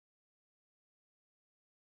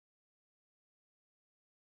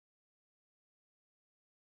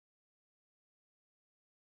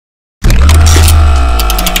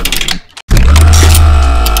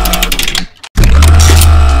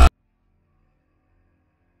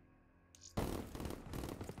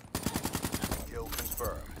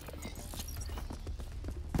confirmed.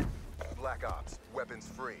 Black Ops, weapons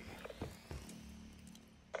free.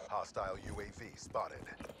 Hostile UAV spotted.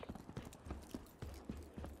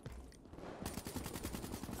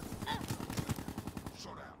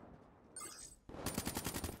 Showdown.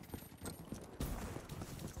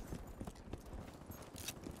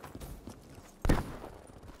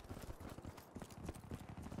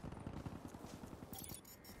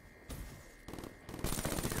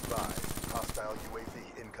 Be advised, hostile UAV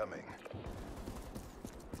incoming.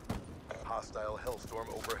 Hostile Hellstorm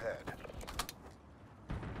overhead.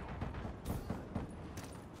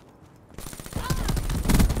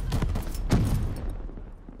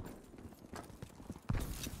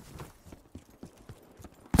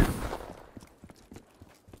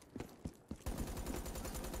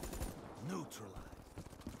 Neutralized.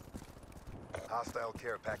 Hostile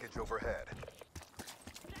care package overhead.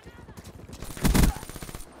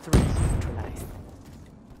 Threat neutralized.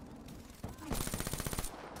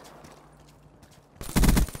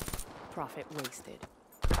 Profit wasted.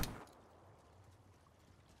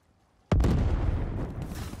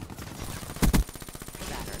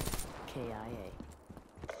 Battered. KIA.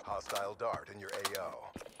 Hostile dart in your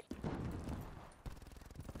AO.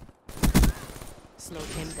 Slowed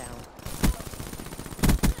him down.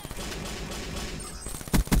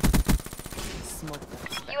 Smoke that.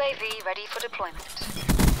 UAV ready for deployment.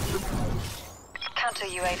 Counter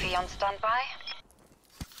UAV on standby.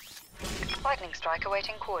 Lightning strike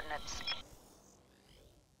awaiting coordinates.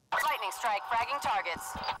 Lightning strike fragging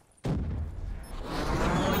targets.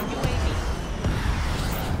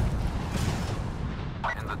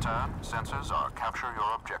 In the turn, sensors are capture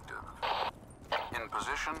your objective. In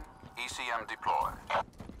position, ECM deploy.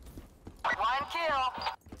 One kill.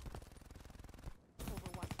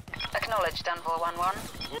 Acknowledged, Envor 1-1.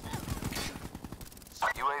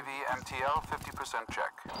 UAV MTL 50%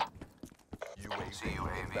 check.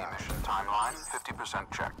 CUAV mission timeline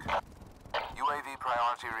 50% check. UAV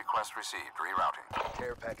priority request received. Rerouting.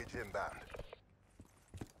 Care package inbound.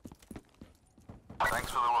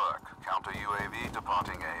 Thanks for the work. Counter UAV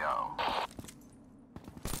departing AO.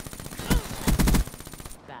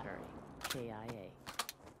 Battery. KIA.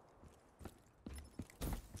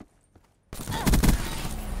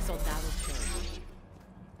 Soldado killed.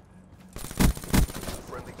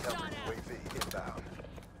 Friendly counter UAV inbound.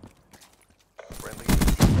 Friendly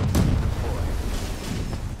deploy.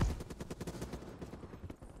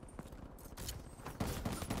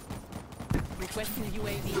 Requesting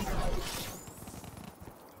UAV.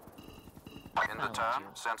 In the turn,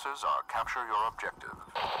 sensors are capture your objective.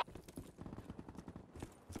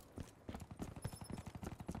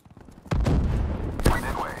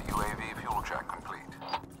 Midway, UAV fuel check complete.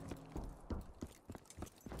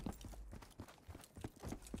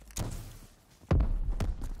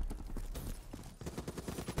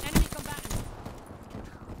 Enemy combatant.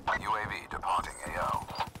 UAV departing AO.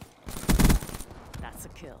 That's a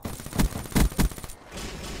kill.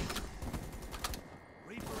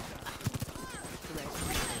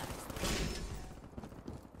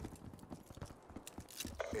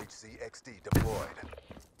 XxDD deployed.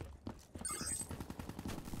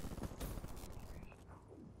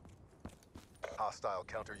 Hostile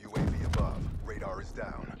counter UAV above. Radar is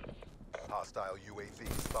down. Hostile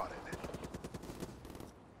UAV spotted.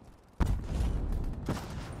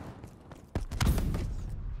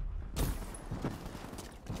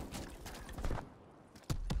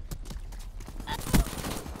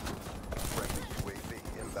 Friendly UAV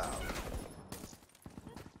inbound.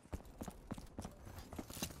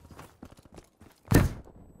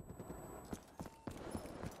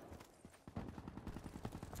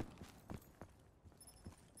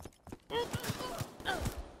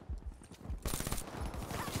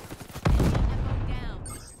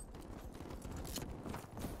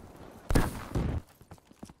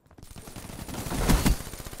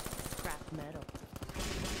 Scrap metal.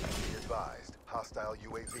 Be advised, hostile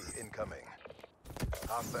UAV incoming.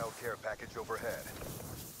 Hostile care package overhead.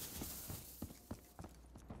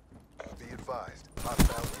 Be advised,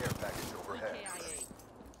 hostile care package overhead.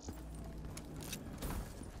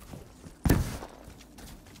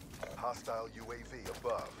 Hostile UAV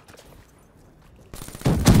above. Be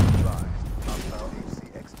advised, hostile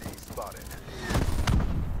XxDD spotted.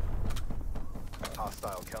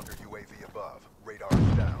 Hostile counter UAV above. Radar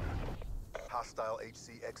is down. Hostile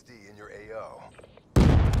XxDD in your AO.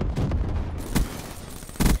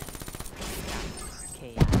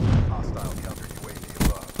 KIA. Hostile counter UAV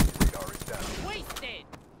above. Radar is down. Wasted!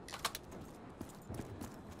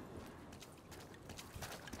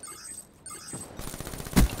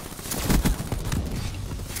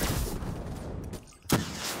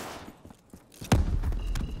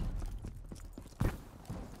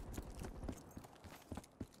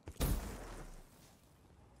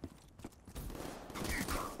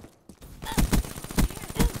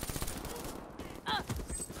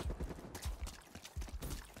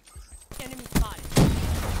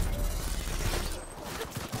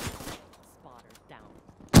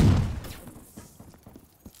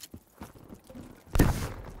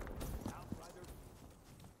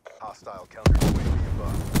 Hostile counter UAV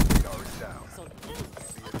above. Radar is down. So,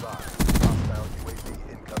 Be advised. Hostile UAV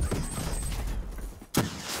incoming.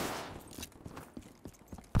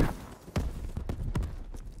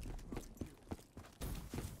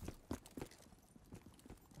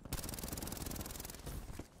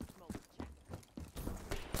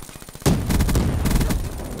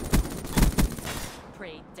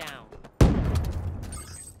 prey down.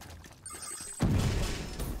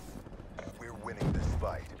 We're winning this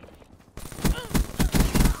fight.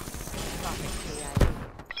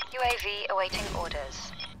 UAV awaiting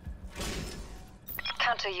orders.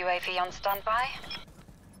 Counter UAV on standby.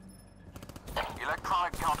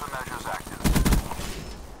 Electronic countermeasures active.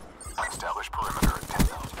 Establish perimeter at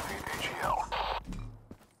 10,000 feet AGL.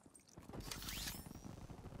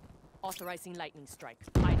 Authorizing lightning strike.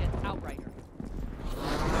 Ident outrider.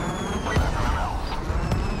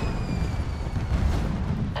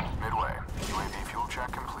 Midway. UAV fuel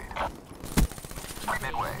check complete.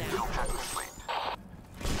 Midway. Fuel check complete.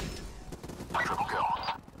 Triple kill.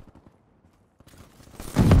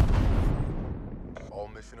 All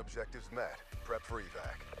mission objectives met. Prep for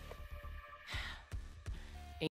evac.